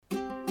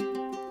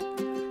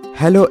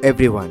Hello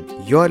everyone,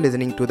 you are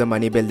listening to the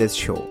Money Builders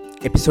Show,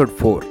 Episode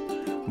 4.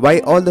 Why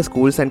all the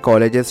schools and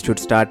colleges should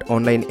start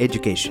online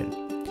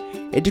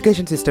education.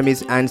 Education system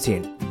is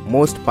ancient,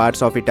 most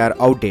parts of it are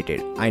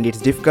outdated and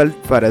it's difficult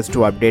for us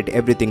to update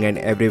everything and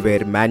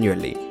everywhere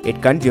manually.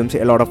 It consumes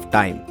a lot of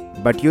time,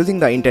 but using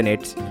the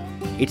internet,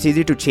 it's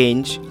easy to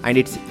change and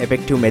it's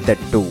effective method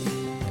too.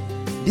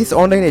 This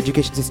online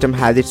education system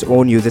has its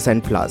own uses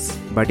and flaws,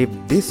 but if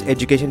this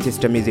education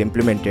system is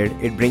implemented,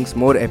 it brings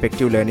more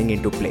effective learning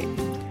into play.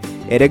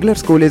 A regular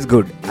school is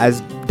good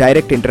as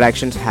direct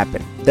interactions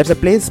happen. That's a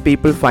place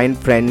people find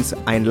friends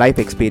and life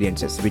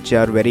experiences which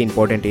are very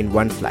important in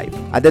one's life.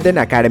 Other than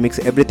academics,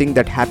 everything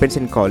that happens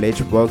in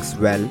college works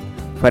well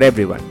for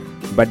everyone.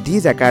 But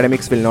these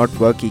academics will not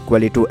work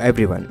equally to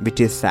everyone, which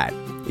is sad.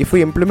 If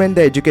we implement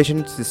the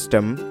education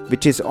system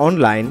which is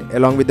online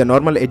along with the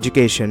normal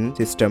education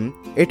system,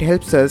 it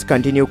helps us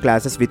continue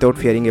classes without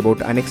fearing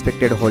about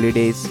unexpected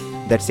holidays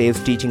that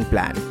saves teaching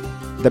plan.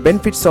 The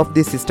benefits of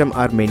this system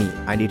are many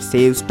and it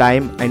saves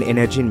time and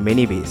energy in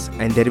many ways,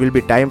 and there will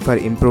be time for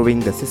improving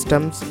the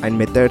systems and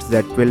methods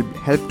that will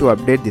help to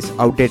update this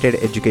outdated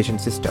education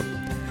system.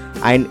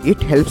 And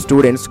it helps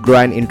students grow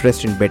an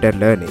interest in better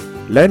learning.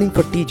 Learning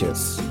for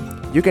teachers.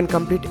 You can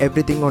complete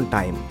everything on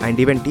time and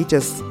even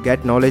teachers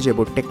get knowledge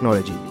about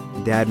technology.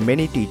 There are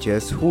many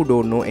teachers who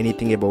don't know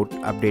anything about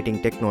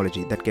updating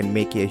technology that can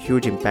make a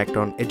huge impact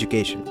on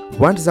education.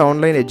 Once the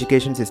online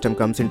education system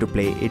comes into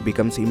play, it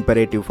becomes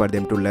imperative for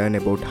them to learn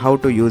about how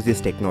to use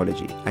this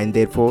technology, and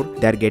therefore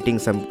they are getting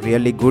some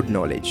really good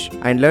knowledge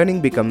and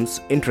learning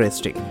becomes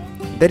interesting.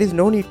 There is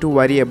no need to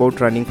worry about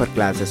running for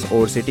classes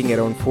or sitting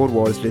around four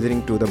walls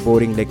listening to the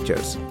boring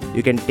lectures.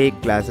 You can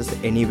take classes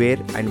anywhere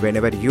and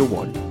whenever you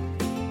want.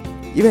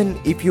 Even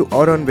if you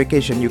are on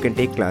vacation, you can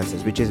take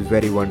classes, which is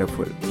very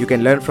wonderful. You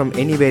can learn from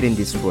anywhere in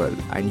this world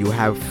and you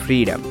have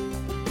freedom.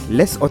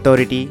 Less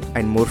authority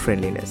and more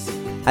friendliness.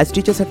 As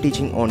teachers are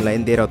teaching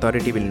online, their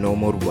authority will no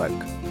more work.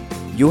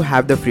 You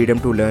have the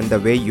freedom to learn the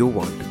way you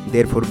want.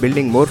 Therefore,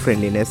 building more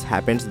friendliness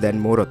happens than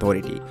more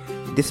authority.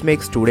 This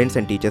makes students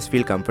and teachers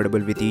feel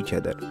comfortable with each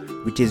other,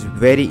 which is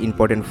very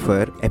important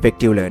for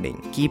effective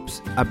learning. Keeps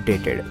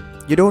updated.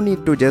 You don't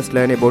need to just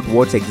learn about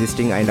what's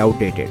existing and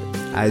outdated,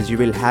 as you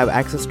will have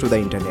access to the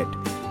internet.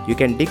 You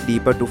can dig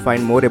deeper to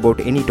find more about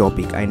any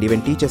topic, and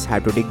even teachers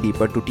have to dig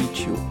deeper to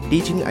teach you.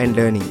 Teaching and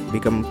learning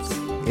becomes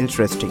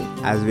interesting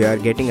as we are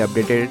getting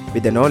updated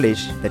with the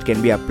knowledge that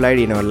can be applied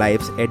in our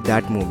lives at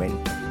that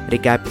moment.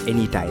 Recap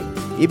anytime.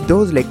 If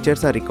those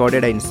lectures are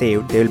recorded and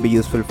saved, they will be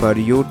useful for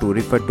you to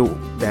refer to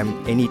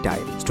them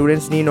anytime.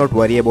 Students need not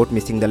worry about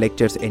missing the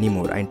lectures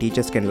anymore, and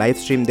teachers can live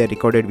stream their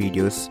recorded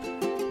videos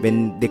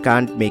when they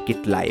can't make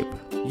it live.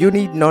 You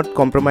need not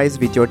compromise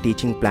with your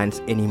teaching plans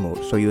anymore,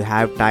 so you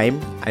have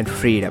time and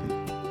freedom,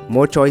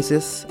 more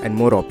choices and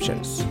more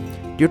options.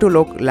 Due to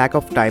lack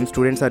of time,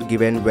 students are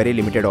given very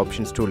limited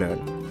options to learn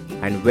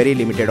and very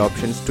limited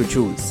options to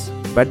choose.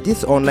 But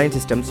these online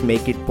systems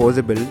make it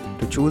possible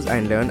to choose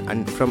and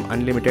learn from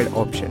unlimited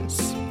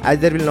options, as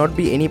there will not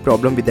be any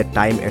problem with the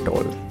time at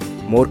all.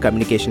 More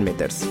communication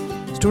methods.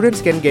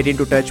 Students can get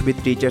into touch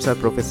with teachers or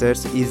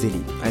professors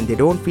easily, and they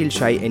don't feel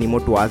shy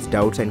anymore to ask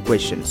doubts and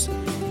questions.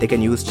 They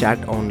can use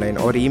chat online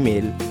or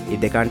email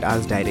if they can't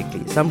ask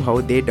directly.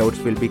 Somehow their doubts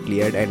will be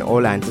cleared and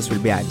all answers will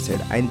be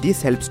answered, and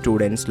this helps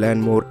students learn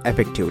more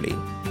effectively.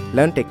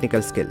 Learn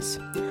technical skills.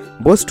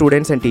 Both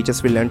students and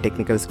teachers will learn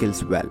technical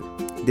skills well.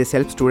 This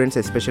helps students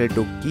especially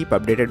to keep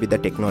updated with the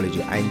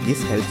technology, and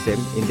this helps them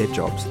in their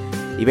jobs.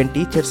 Even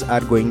teachers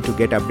are going to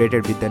get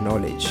updated with the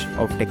knowledge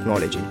of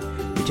technology,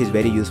 which is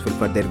very useful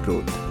for their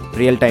growth.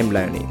 Real-time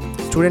learning.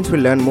 Students will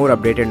learn more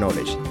updated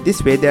knowledge.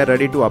 This way they are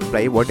ready to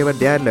apply whatever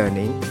they are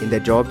learning in their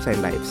jobs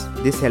and lives.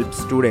 This helps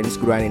students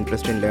grow an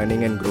interest in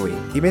learning and growing.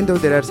 Even though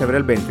there are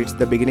several benefits,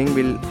 the beginning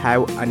will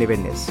have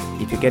unevenness.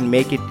 If you can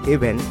make it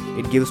even,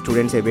 it gives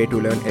students a way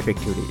to learn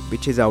effectively,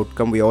 which is the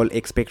outcome we all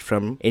expect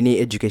from any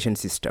education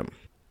system.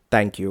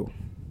 Thank you.